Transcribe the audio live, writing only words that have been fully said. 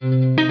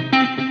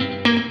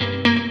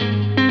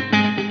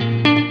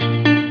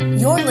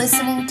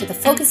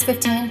Focus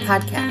 15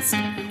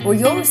 podcast, where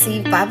you'll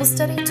receive Bible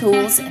study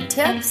tools and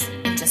tips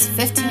in just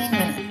 15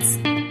 minutes.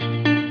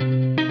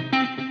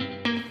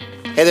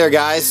 Hey there,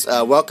 guys.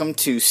 Welcome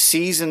to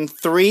Season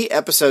 3,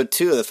 Episode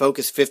 2 of the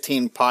Focus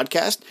 15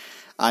 podcast.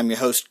 I'm your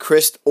host,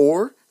 Chris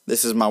Orr.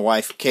 This is my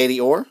wife, Katie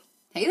Orr.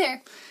 Hey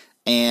there.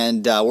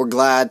 And we're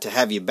glad to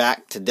have you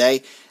back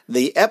today.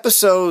 The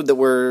episode that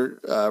we're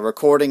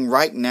recording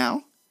right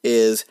now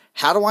is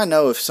How Do I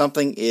Know If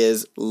Something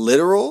is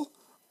Literal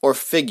or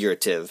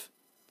Figurative?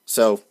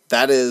 So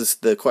that is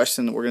the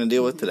question that we're going to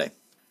deal with today.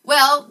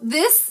 Well,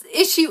 this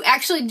issue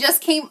actually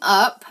just came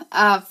up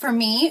for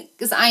me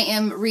because I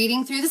am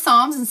reading through the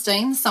Psalms and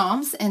studying the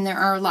Psalms, and there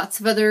are lots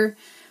of other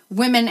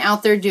women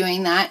out there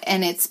doing that,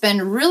 and it's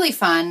been really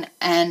fun.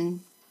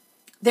 And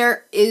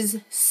there is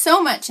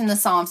so much in the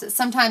Psalms that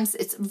sometimes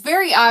it's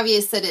very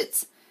obvious that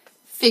it's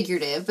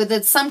figurative, but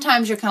that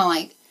sometimes you're kind of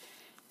like,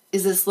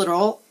 is this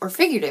literal or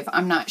figurative?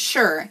 I'm not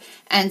sure.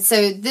 And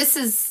so this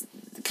is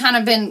kind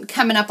of been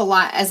coming up a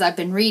lot as I've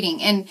been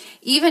reading. And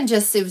even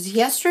just, it was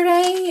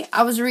yesterday,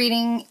 I was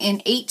reading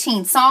in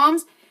 18 Psalm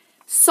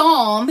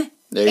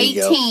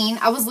 18.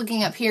 I was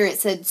looking up here, it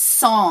said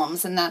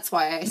Psalms, and that's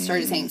why I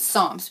started saying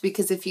Psalms,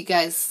 because if you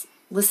guys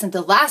listened to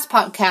the last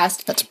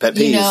podcast, that's a pet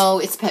peeve. You know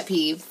it's a pet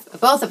peeve,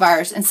 both of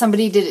ours, and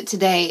somebody did it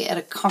today at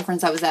a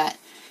conference I was at.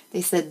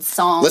 They said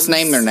Psalms. Let's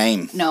name their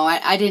name. No,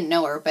 I didn't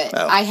know her, but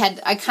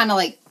I kind of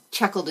like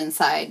chuckled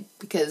inside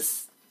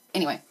because,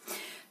 anyway.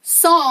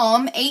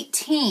 Psalm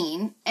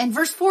 18 and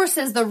verse 4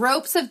 says, the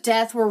ropes of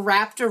death were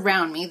wrapped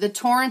around me. The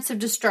torrents of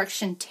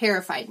destruction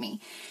terrified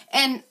me.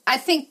 And I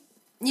think,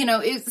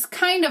 it's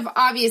kind of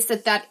obvious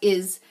that that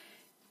is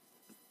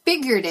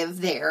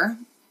figurative there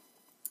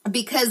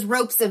because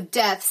ropes of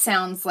death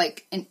sounds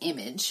like an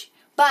image.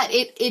 But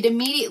it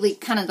immediately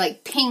kind of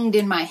like pinged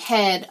in my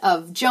head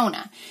of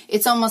Jonah.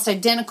 It's almost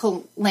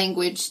identical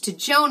language to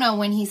Jonah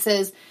when he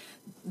says,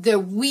 the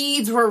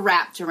weeds were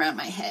wrapped around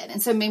my head.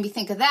 And so it made me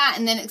think of that.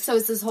 And then so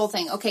it's this whole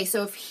thing. Okay,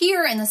 so if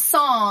here in the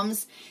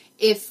Psalms,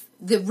 if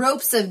the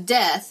ropes of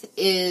death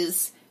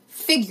is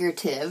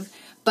figurative,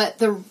 but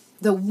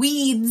the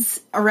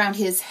weeds around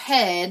his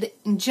head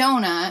in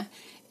Jonah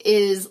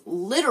is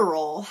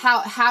literal,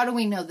 how do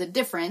we know the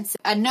difference?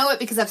 I know it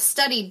because I've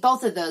studied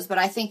both of those, but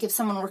I think if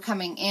someone were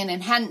coming in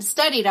and hadn't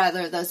studied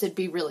either of those, it'd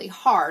be really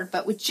hard.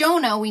 But with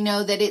Jonah, we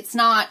know that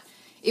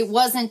it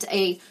wasn't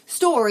a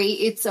story,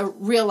 it's a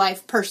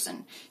real-life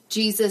person.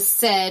 Jesus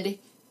said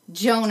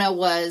Jonah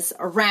was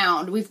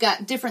around. We've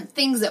got different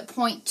things that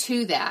point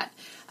to that.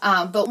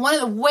 But one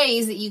of the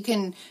ways that you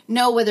can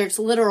know whether it's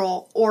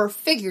literal or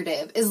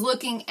figurative is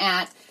looking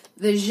at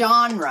the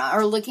genre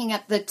or looking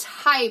at the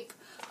type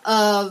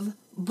of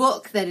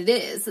book that it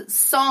is.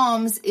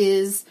 Psalms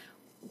is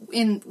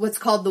in what's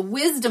called the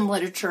wisdom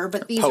literature,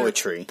 but these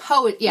poetry.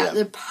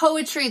 They're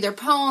poetry, they're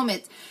poem.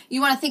 You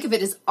want to think of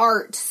it as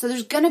art. So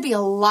there's going to be a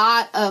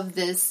lot of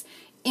this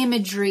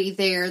imagery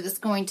there that's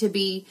going to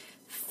be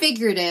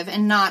figurative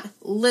and not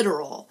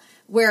literal.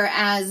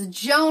 Whereas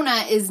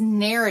Jonah is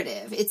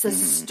narrative. It's a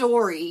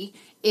story.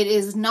 It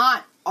is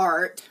not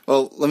art.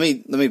 Well, let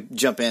me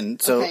jump in.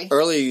 So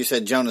earlier you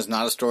said Jonah's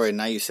not a story, and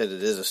now you said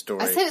it is a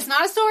story. I said it's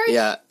not a story?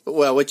 Yeah.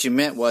 Well, what you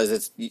meant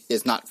was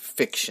it's not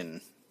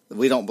fiction.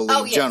 We don't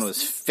believe Jonah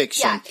was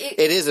fiction. Yeah,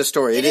 it is a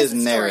story. It is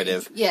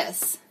narrative.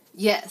 Yes.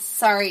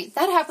 Sorry.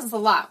 That happens a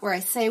lot where I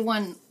say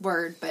one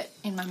word, but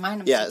in my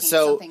mind I'm thinking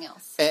something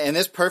else. And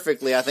this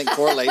perfectly, I think,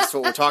 correlates to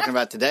what we're talking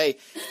about today,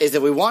 is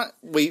that we want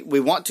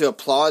to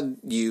applaud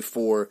you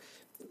for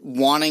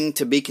wanting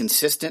to be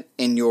consistent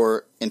in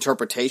your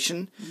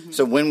interpretation. Mm-hmm.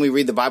 So when we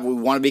read the Bible,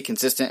 we want to be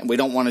consistent, and we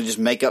don't want to just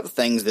make up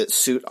things that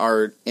suit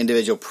our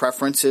individual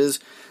preferences,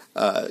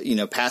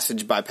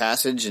 passage by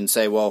passage, and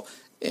say, well,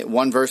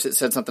 one verse it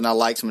said something I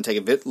liked, so I'm going to take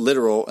it a bit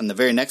literal, and the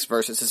very next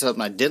verse it said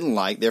something I didn't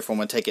like, therefore I'm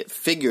going to take it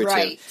figurative.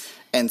 Right.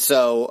 And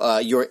so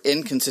your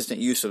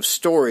inconsistent use of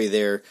story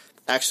there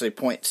actually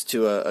points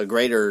to a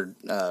greater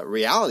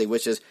reality,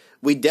 which is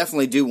we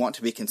definitely do want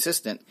to be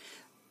consistent.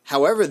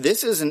 However,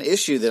 this is an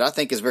issue that I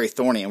think is very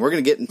thorny, and we're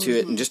going to get into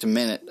it in just a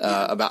minute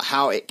about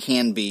how it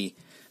can be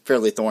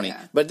fairly thorny.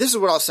 Yeah. But this is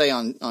what I'll say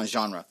on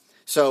genre.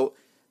 So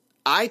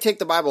I take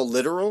the Bible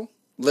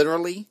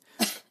literally,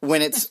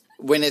 when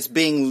it's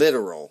being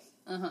literal,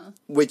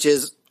 which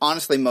is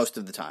honestly most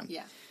of the time.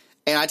 Yeah.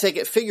 And I take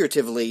it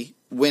figuratively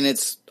when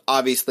it's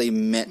obviously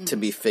meant to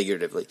be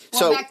figuratively. Well,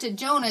 so back to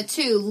Jonah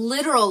too,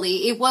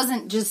 literally, it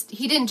wasn't just,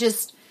 he didn't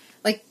just,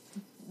 like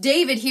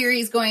David here,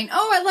 he's going,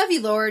 oh, I love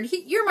you, Lord,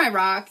 you're my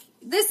rock,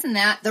 this and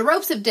that, the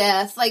ropes of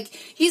death, like,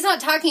 he's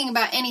not talking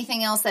about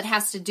anything else that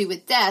has to do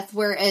with death,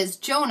 whereas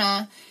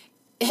Jonah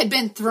had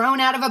been thrown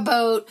out of a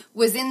boat,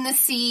 was in the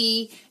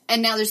sea,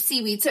 and now there's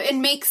seaweed. So it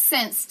makes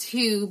sense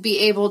to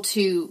be able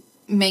to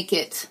make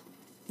it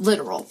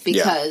literal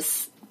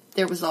because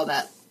there was all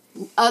that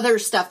other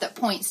stuff that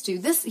points to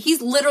this.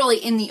 He's literally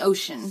in the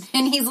ocean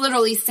and he's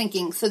literally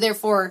sinking. So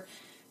therefore,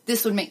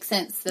 this would make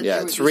sense. That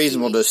it's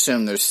reasonable to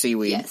assume there's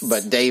seaweed. Yes.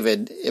 But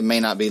David, it may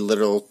not be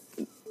literal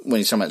when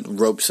he's talking about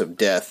ropes of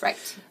death. Right.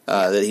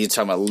 that he's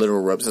talking about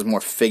literal ropes. It's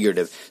more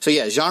figurative. So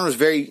yeah, genre is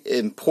very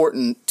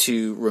important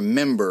to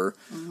remember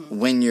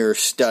when you're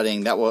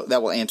studying. That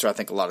will answer, I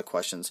think, a lot of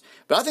questions.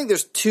 But I think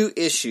there's two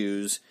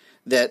issues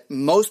that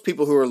most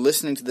people who are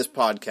listening to this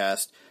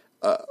podcast,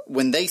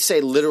 when they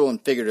say literal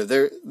and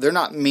figurative, they're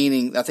not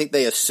meaning. I think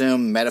they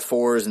assume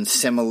metaphors and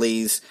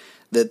similes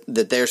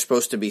that they're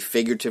supposed to be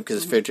figurative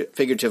because it's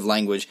figurative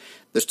language.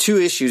 There's two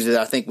issues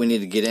that I think we need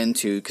to get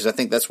into because I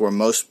think that's where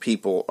most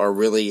people are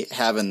really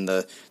having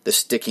the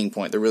sticking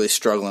point. They're really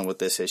struggling with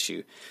this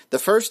issue. The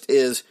first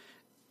is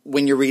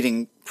when you're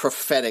reading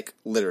prophetic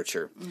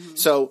literature.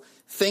 So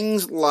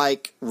things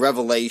like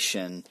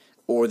Revelation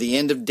or the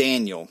end of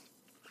Daniel,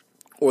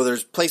 or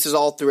there's places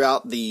all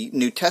throughout the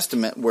New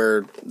Testament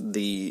where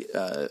the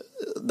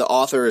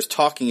author is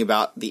talking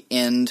about the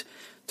end,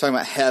 talking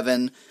about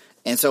heaven,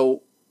 and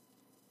so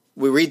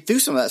we read through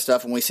some of that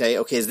stuff and we say,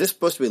 okay, is this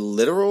supposed to be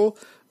literal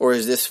or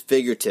is this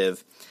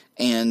figurative?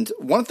 And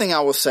one thing I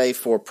will say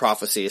for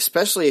prophecy,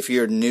 especially if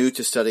you're new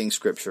to studying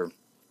Scripture,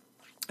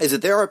 is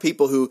that there are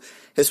people who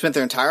have spent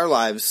their entire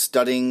lives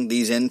studying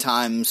these end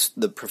times,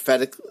 the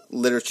prophetic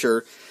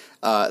literature.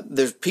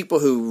 There's people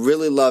who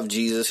really love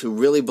Jesus, who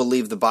really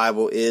believe the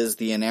Bible is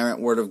the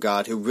inerrant Word of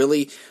God, who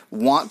really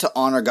want to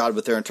honor God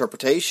with their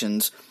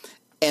interpretations,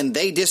 and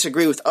they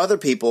disagree with other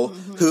people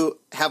who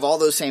have all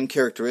those same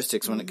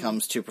characteristics when it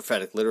comes to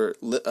prophetic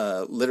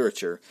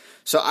literature.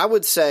 So I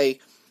would say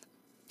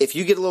if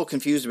you get a little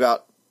confused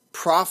about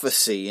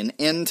prophecy and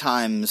end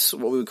times,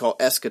 what we would call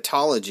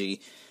eschatology,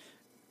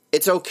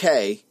 it's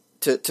okay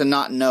to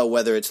not know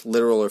whether it's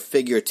literal or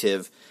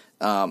figurative.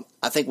 I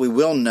think we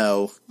will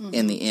know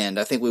in the end.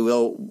 I think we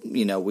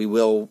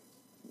will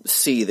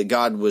see that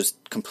God was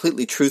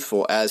completely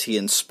truthful as He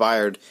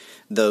inspired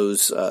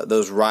those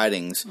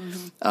writings,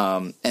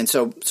 and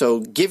so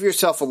give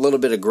yourself a little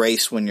bit of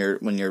grace when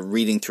you're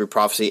reading through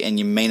prophecy, and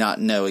you may not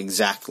know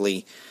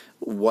exactly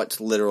what's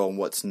literal and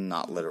what's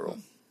not literal.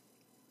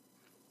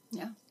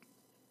 Yeah.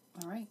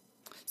 All right.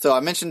 So I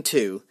mentioned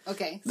two.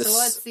 Okay. So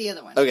what's the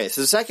other one? Okay.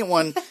 So the second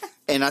one,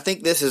 and I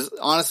think this is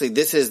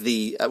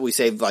the we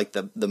saved like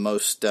the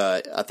most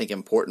I think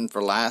important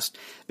for last,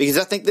 because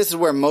I think this is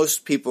where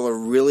most people are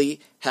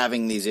really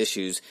having these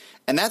issues,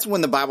 and that's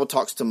when the Bible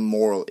talks to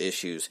moral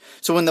issues.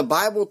 So when the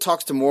Bible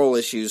talks to moral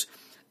issues,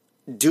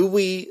 do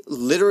we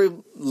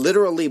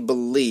literally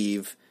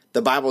believe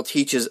the Bible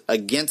teaches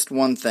against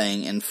one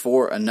thing and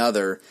for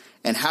another,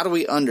 and how do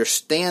we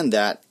understand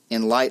that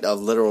in light of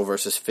literal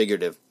versus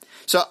figurative?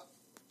 So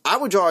I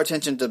would draw our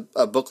attention to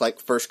a book like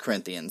 1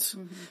 Corinthians.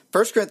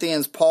 1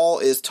 Corinthians, Paul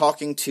is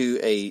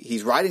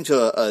he's writing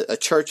to a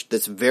church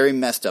that's very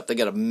messed up. They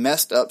got a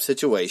messed up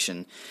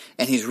situation,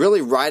 and he's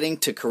really writing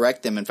to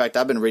correct them. In fact,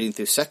 I've been reading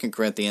through 2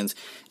 Corinthians,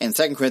 and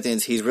 2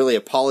 Corinthians, he's really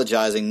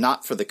apologizing,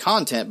 not for the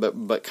content,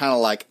 but kind of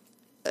like,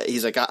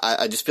 he's like,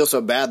 I just feel so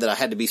bad that I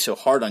had to be so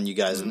hard on you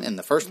guys in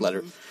the first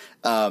letter.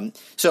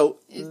 So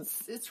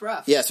it's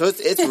rough. Yeah, so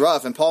it's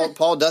rough, and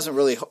Paul doesn't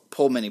really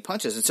pull many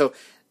punches, and so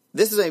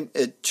this is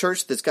a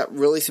church that's got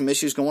really some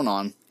issues going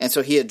on, and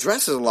so he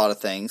addresses a lot of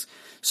things.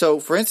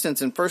 So, for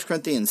instance, in 1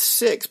 Corinthians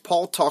 6,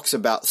 Paul talks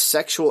about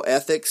sexual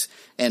ethics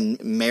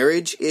and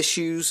marriage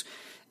issues.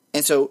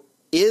 And so,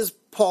 is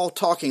Paul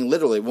talking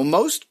literally? Well,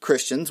 most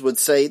Christians would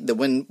say that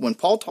when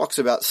Paul talks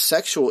about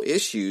sexual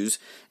issues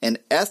and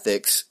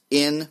ethics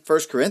in 1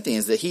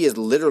 Corinthians, that he is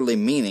literally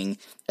meaning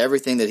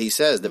everything that he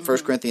says. That 1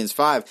 Corinthians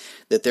 5,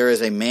 that there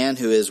is a man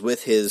who is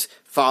with his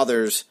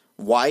father's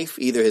wife,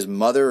 either his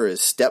mother or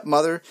his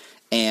stepmother,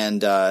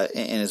 and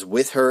is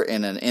with her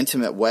in an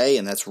intimate way,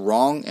 and that's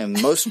wrong.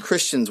 And most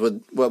Christians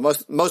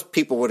most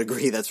people would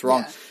agree that's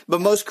wrong. Yeah.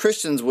 But most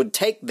Christians would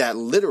take that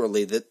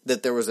literally,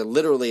 that there was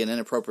literally an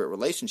inappropriate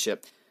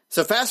relationship.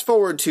 So fast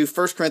forward to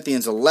 1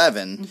 Corinthians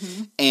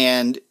 11,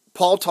 and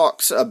Paul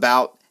talks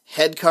about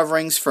head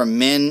coverings for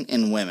men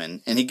and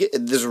women, and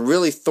there's a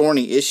really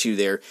thorny issue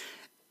there.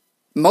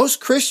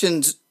 Most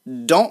Christians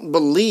don't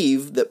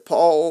believe that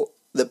Paul's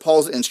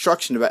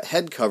instruction about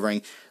head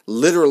covering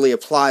literally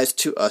applies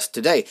to us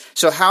today.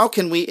 So how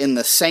can we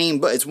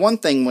but it's one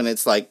thing when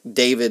it's like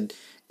David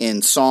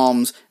in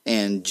Psalms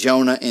and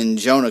Jonah in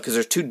Jonah, because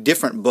there's two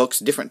different books,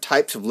 different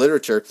types of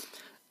literature.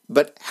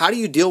 But how do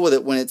you deal with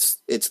it when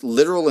it's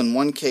literal in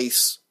one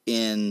case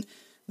in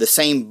the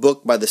same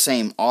book by the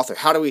same author?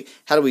 How do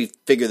we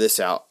figure this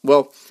out?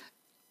 Well,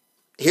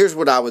 here's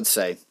what I would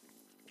say.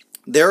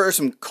 There are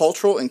some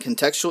cultural and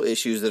contextual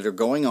issues that are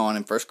going on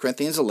in 1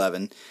 Corinthians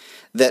 11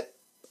 that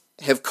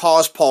have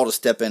caused Paul to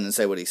step in and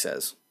say what he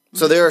says.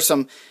 So there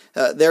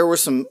were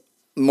some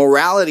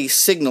morality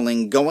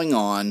signaling going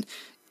on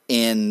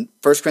in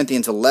 1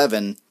 Corinthians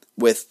 11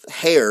 with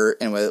hair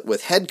and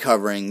with head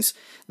coverings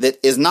that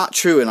is not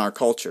true in our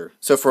culture.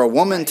 So for a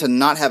woman to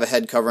not have a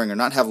head covering or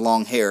not have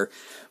long hair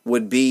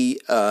would be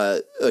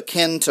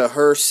akin to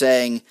her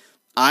saying,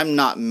 I'm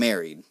not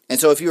married. And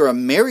so if you're a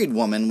married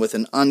woman with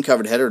an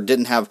uncovered head or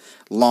didn't have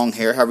long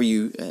hair, however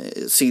you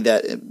see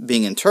that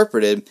being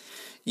interpreted,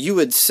 you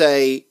would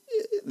say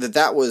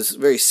that was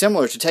very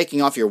similar to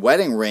taking off your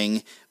wedding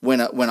ring when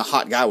a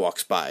hot guy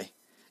walks by.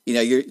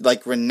 You're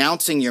like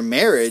renouncing your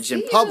marriage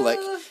in public.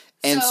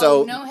 And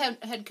so no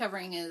head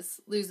covering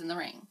is losing the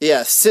ring.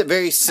 Yeah,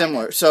 very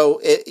similar. Right. So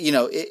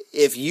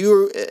if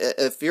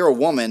you're a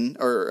woman,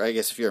 or I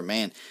guess if you're a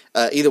man,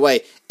 either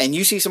way, and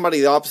you see somebody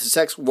of the opposite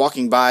sex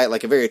walking by,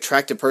 like a very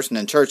attractive person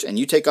in church, and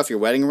you take off your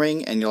wedding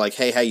ring and you're like,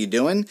 "Hey, how you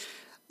doing?"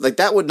 Like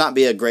that would not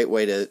be a great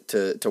way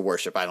to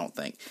worship, I don't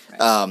think.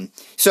 Right.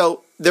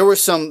 So there were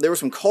some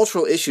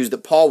cultural issues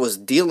that Paul was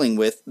dealing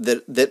with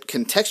that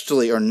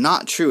contextually are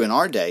not true in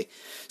our day.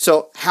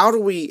 So how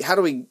do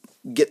we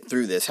get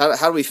through this? How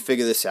do we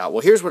figure this out?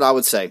 Well, here's what I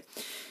would say.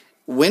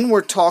 When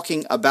we're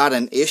talking about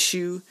an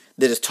issue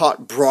that is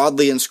taught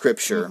broadly in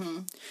Scripture,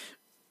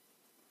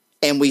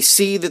 and we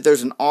see that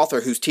there's an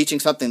author who's teaching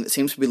something that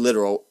seems to be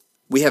literal,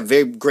 we have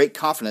very great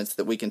confidence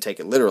that we can take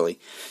it literally.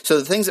 So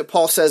the things that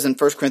Paul says in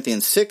 1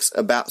 Corinthians 6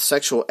 about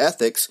sexual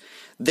ethics,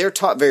 they're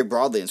taught very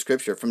broadly in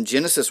Scripture. From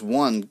Genesis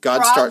 1,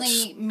 God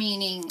starts... Broadly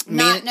meaning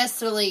not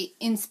necessarily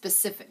in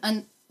specific...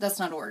 That's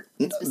not a word.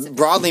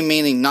 Broadly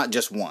meaning not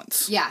just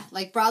once. Yeah,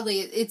 like broadly,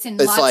 it's in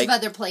lots of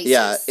other places.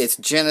 Yeah, it's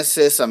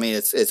Genesis. I mean,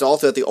 it's all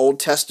throughout the Old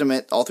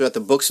Testament, all throughout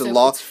the books of the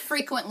law. It's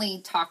frequently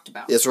talked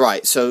about. That's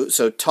right. So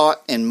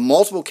taught in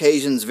multiple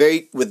occasions,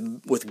 very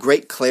with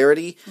great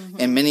clarity,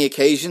 in many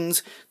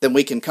occasions. Then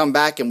we can come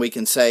back and we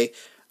can say,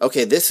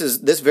 okay, this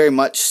very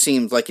much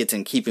seems like it's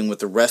in keeping with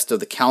the rest of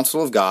the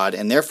counsel of God,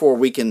 and therefore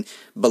we can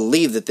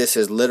believe that this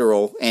is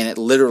literal, and it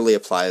literally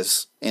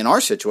applies in our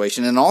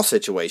situation, in all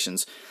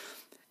situations.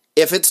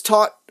 If it's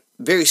taught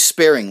very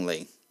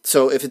sparingly,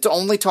 so if it's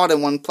only taught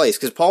in one place,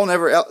 because Paul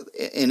never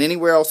in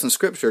anywhere else in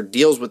Scripture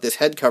deals with this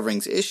head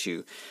coverings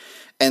issue,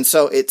 and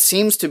so it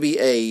seems to be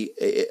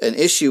an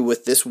issue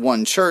with this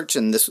one church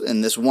and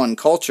this one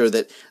culture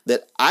that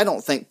I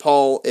don't think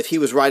Paul, if he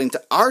was writing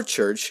to our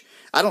church,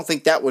 I don't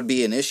think that would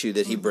be an issue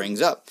that he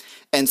brings up.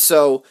 And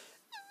so,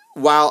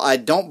 while I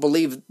don't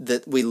believe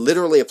that we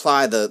literally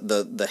apply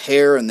the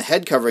hair and the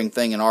head covering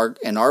thing in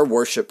our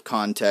worship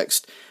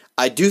context,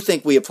 I do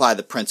think we apply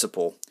the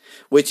principle,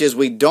 which is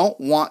we don't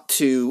want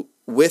to,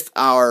 with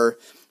our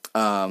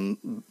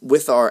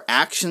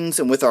actions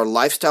and with our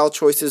lifestyle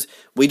choices,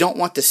 we don't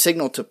want to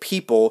signal to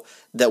people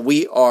that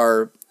we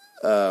are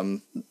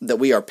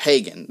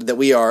pagan, that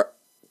we are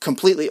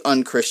completely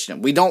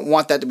unchristian. We don't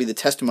want that to be the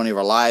testimony of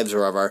our lives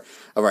or of our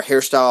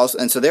hairstyles,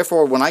 and so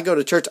therefore, when I go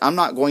to church, I'm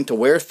not going to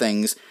wear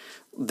things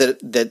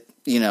that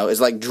is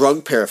like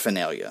drug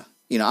paraphernalia.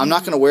 I'm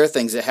not going to wear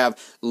things that have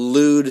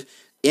lewd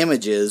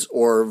images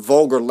or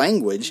vulgar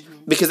language,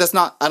 because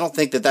I don't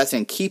think that that's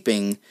in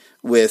keeping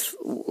with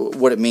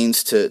what it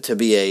means to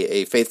be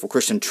a faithful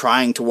Christian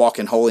trying to walk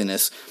in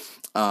holiness.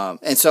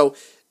 And so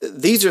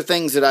these are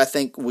things that I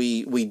think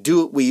we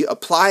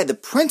apply the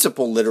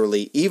principle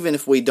literally, even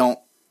if we don't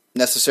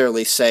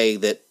necessarily say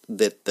that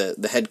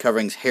the head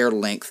covering's hair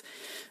length,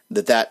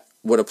 that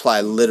would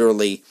apply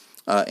literally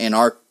in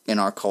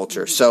our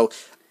culture. So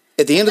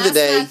at the end of the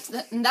day...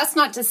 That's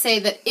not to say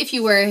that if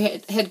you wear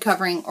a head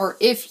covering or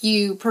if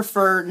you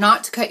prefer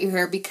not to cut your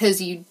hair because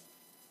that's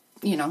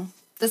not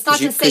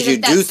to say that... Because you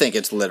do think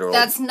it's literal.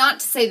 That's not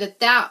to say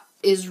that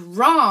is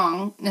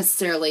wrong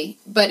necessarily,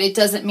 but it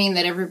doesn't mean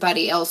that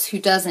everybody else who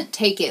doesn't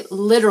take it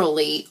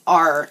literally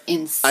are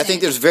insane. I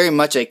think there's very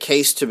much a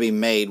case to be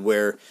made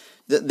where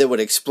that would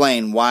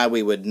explain why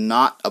we would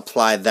not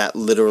apply that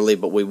literally,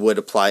 but we would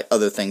apply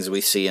other things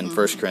we see in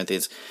 1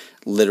 Corinthians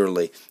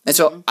literally. And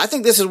so I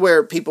think this is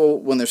where people,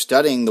 when they're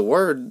studying the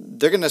Word,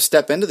 they're going to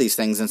step into these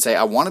things and say,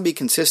 I want to be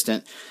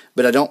consistent,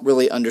 but I don't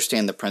really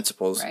understand the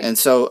principles. Right. And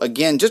so,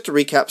 again, just to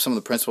recap some of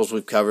the principles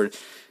we've covered,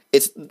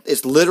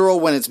 it's literal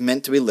when it's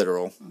meant to be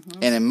literal.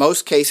 And in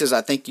most cases,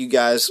 I think you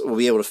guys will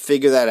be able to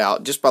figure that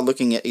out just by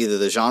looking at either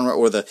the genre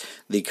or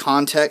the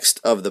context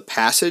of the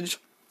passage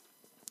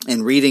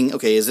and reading,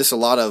 okay, is this a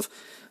lot of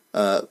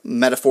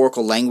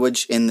metaphorical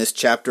language in this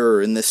chapter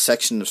or in this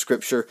section of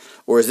Scripture,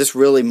 or is this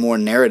really more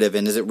narrative,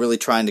 and is it really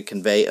trying to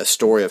convey a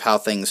story of how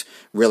things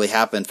really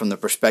happened from the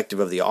perspective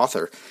of the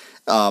author?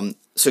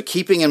 So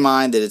keeping in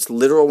mind that it's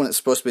literal when it's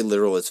supposed to be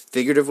literal, it's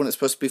figurative when it's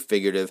supposed to be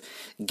figurative.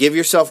 Give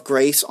yourself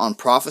grace on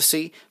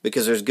prophecy,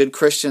 because there's good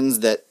Christians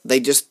that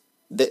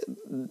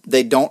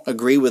they don't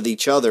agree with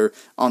each other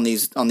on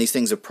these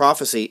things of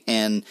prophecy,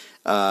 and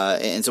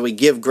so we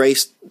give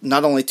grace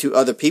not only to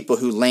other people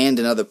who land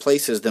in other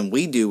places than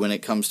we do when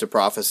it comes to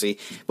prophecy,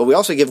 but we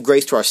also give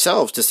grace to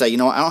ourselves to say, I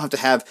don't have to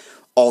have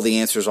all the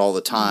answers all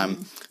the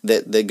time,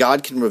 that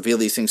God can reveal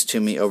these things to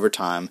me over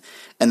time.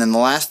 And then the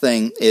last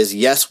thing is,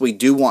 yes, we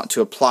do want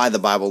to apply the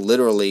Bible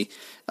literally,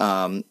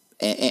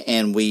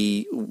 and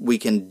we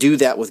can do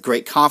that with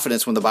great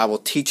confidence when the Bible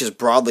teaches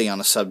broadly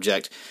on a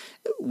subject.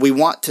 We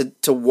want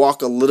to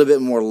walk a little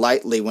bit more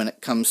lightly when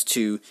it comes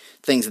to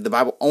things that the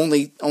Bible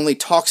only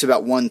talks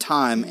about one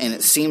time, and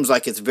it seems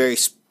like it's very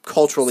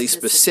culturally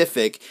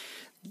specific,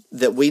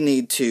 that we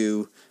need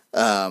to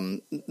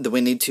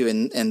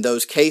in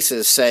those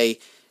cases say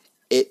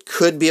it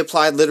could be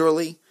applied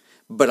literally,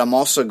 but I'm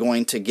also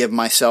going to give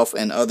myself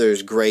and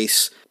others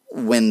grace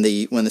when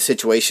the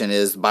situation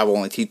is the Bible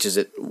only teaches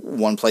it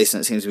one place,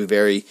 and it seems to be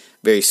very,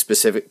 very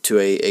specific to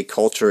a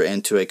culture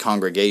and to a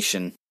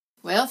congregation.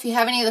 Well, if you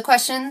have any other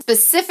questions,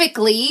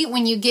 specifically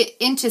when you get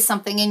into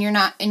something and you're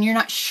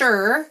not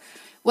sure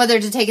whether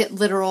to take it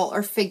literal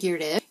or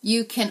figurative,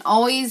 you can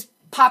always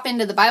pop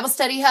into the Bible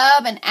Study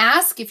Hub and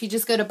ask. If you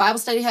just go to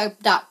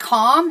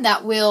BibleStudyHub.com,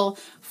 that will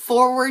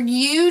forward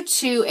you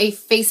to a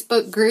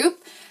Facebook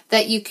group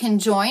that you can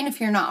join if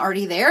you're not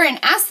already there, and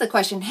ask the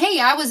question, hey,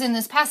 I was in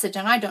this passage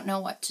and I don't know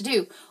what to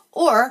do.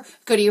 Or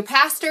go to your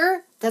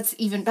pastor. That's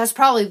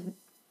probably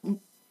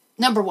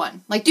number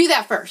one. Like, do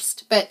that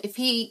first. But if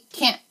he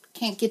can't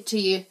get to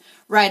you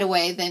right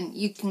away, then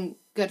you can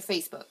go to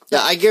Facebook.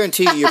 Yeah, I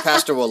guarantee you your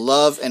pastor will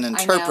love an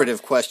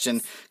interpretive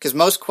question, because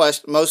most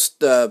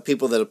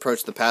people that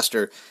approach the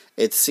pastor,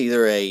 it's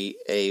either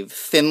a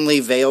thinly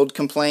veiled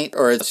complaint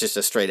or it's just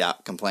a straight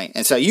out complaint.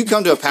 And so you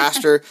come to a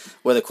pastor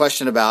with a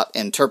question about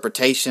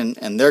interpretation,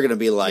 and they're going to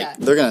be like,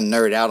 they're going to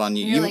nerd out on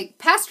you. You're like,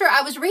 Pastor,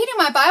 I was reading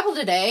my Bible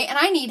today and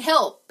I need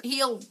help.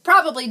 He'll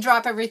probably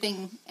drop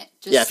everything.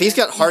 If he's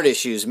got heart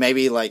issues,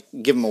 maybe like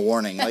give him a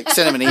warning, like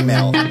send him an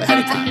email ahead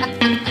of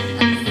time.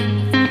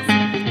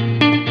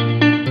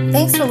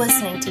 Thanks for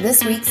listening to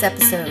this week's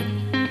episode.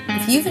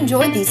 If you've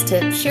enjoyed these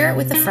tips, share it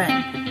with a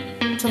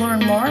friend. To learn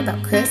more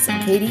about Chris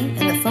and Katie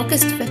and the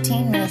Focused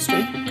 15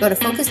 ministry, go to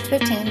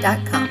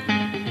Focused15.com.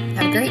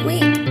 Have a great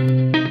week.